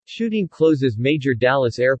Shooting closes major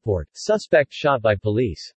Dallas airport, suspect shot by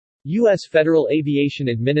police. U.S. Federal Aviation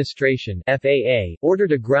Administration (FAA)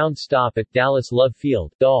 ordered a ground stop at Dallas Love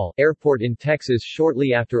Field (DAL) Airport in Texas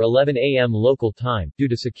shortly after 11 a.m. local time, due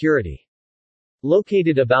to security.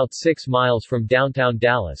 Located about 6 miles from downtown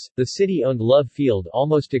Dallas, the city-owned Love Field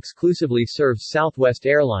almost exclusively serves Southwest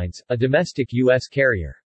Airlines, a domestic U.S.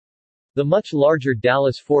 carrier. The much larger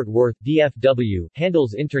Dallas-Fort Worth DFW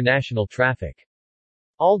handles international traffic.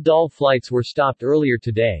 All DAL flights were stopped earlier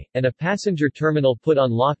today, and a passenger terminal put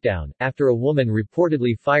on lockdown, after a woman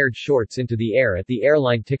reportedly fired shots into the air at the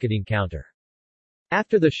airline ticketing counter.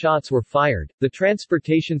 After the shots were fired, the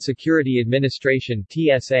Transportation Security Administration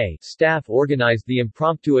 (TSA) staff organized the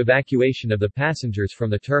impromptu evacuation of the passengers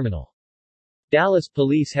from the terminal. Dallas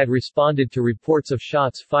police had responded to reports of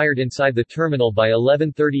shots fired inside the terminal by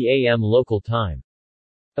 11:30 a.m. local time.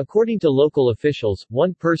 According to local officials,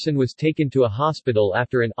 one person was taken to a hospital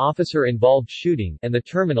after an officer-involved shooting, and the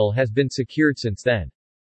terminal has been secured since then.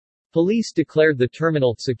 Police declared the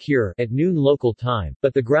terminal secure at noon local time,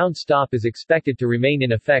 but the ground stop is expected to remain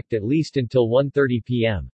in effect at least until 1:30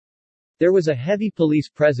 p.m. There was a heavy police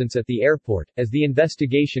presence at the airport, as the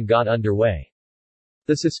investigation got underway.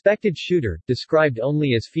 The suspected shooter, described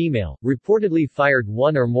only as female, reportedly fired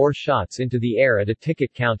one or more shots into the air at a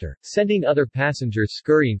ticket counter, sending other passengers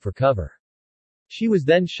scurrying for cover. She was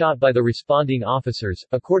then shot by the responding officers,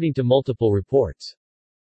 according to multiple reports.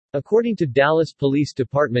 According to Dallas Police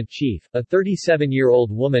Department chief, a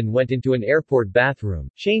 37-year-old woman went into an airport bathroom,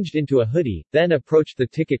 changed into a hoodie, then approached the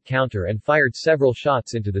ticket counter and fired several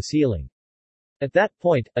shots into the ceiling. At that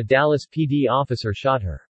point, a Dallas PD officer shot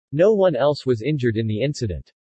her. No one else was injured in the incident.